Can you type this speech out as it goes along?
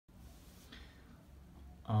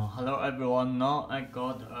Hello everyone, now I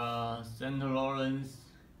got a St. Lawrence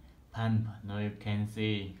pump. Now you can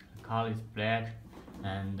see the color is black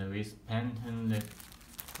and with pattern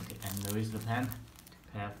okay, and with the pump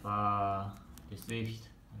have receipt.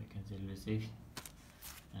 You can see the receipt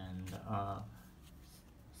and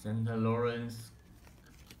St. Lawrence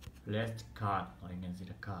plastic card. Now you can see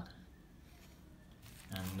the card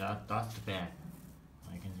and dust bag.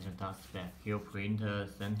 Now you can see the dust bag. Here print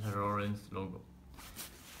St. Lawrence logo.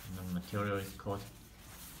 The material is cotton.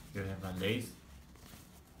 You have a lace,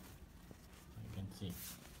 you can see,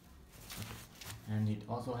 okay. And it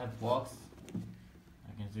also have box.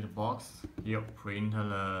 I can see the box. Here print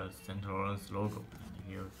the St. Lawrence logo, and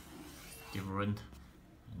here different,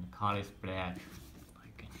 and the color is black. I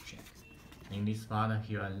can check. In this part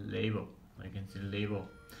here a label. I can see the label.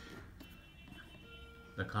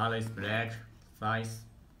 The color is black. Size.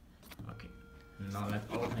 Okay. Now let's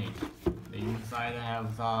open it. The inside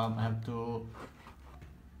have two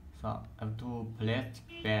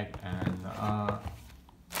plastic bag and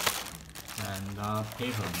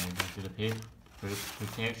paper. You can see the paper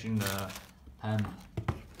protection the pen.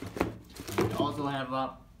 We also have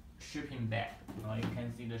a shipping bag. Now you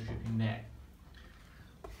can see the shipping bag.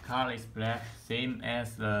 Color is black, same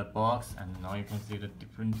as the box, and now you can see the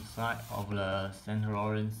different side of the St.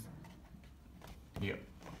 Lawrence here.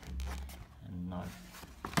 And now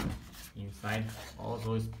inside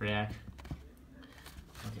also is black.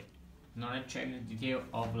 Okay, now let's check the detail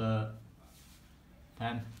of the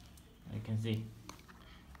pen. You can see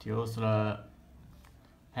it use the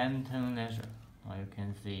pattern leather. Now you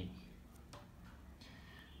can see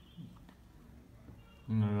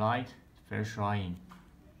in the light very shiny.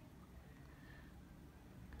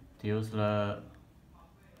 It use the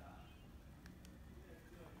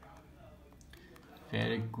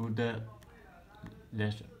very good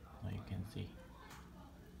leather. Now you can see,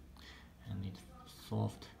 and it's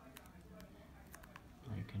soft.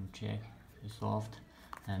 Now you can check it's soft,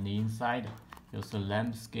 and the inside is a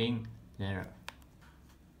lambskin leather.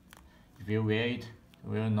 If you wear it, it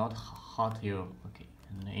will not hurt you. Okay,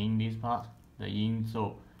 and in this part, the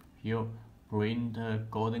insole here print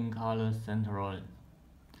golden color St. Lawrence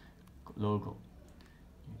logo.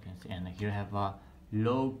 You can see, and here have a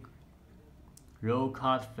low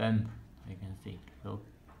cut fan. You can see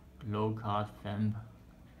low cut fan.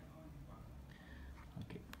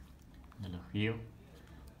 Okay, and here,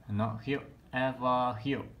 and now here I have a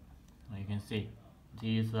heel. You can see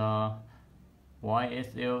this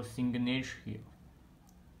YSL signature here.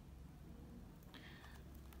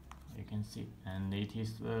 You can see, and it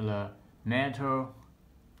is the metal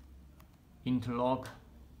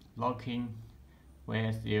locking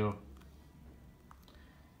YSL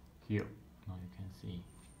here. Now you can see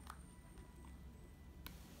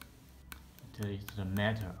it is the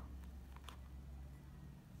metal.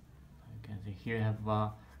 You can see here have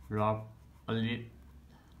a little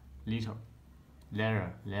leather.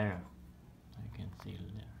 You can see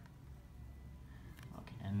leather.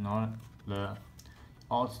 Okay, and now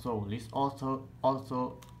this also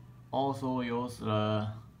use the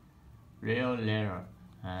real leather,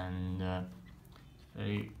 and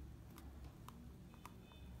very.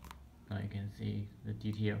 Now you can see the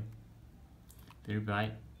detail very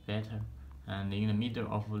bright, better, and in the middle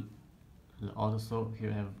of the also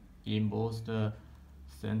here have embossed the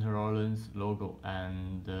St. Lawrence logo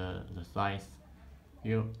and the size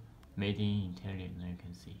here made in Italy. Now you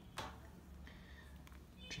can see.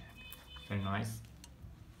 Check. Very nice.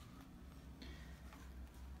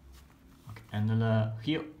 Okay, and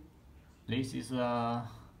here this is a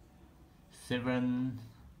 7.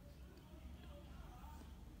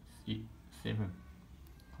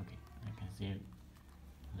 Okay, I can see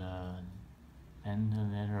the pen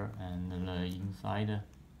letter and the inside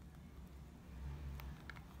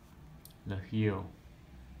the heel.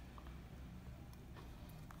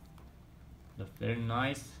 The very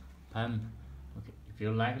nice pen. Okay, if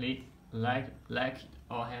you like it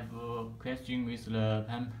or have a question with the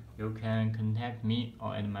pen, you can contact me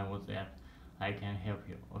or at my WhatsApp. I can help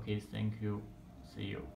you. Okay, thank you. See you.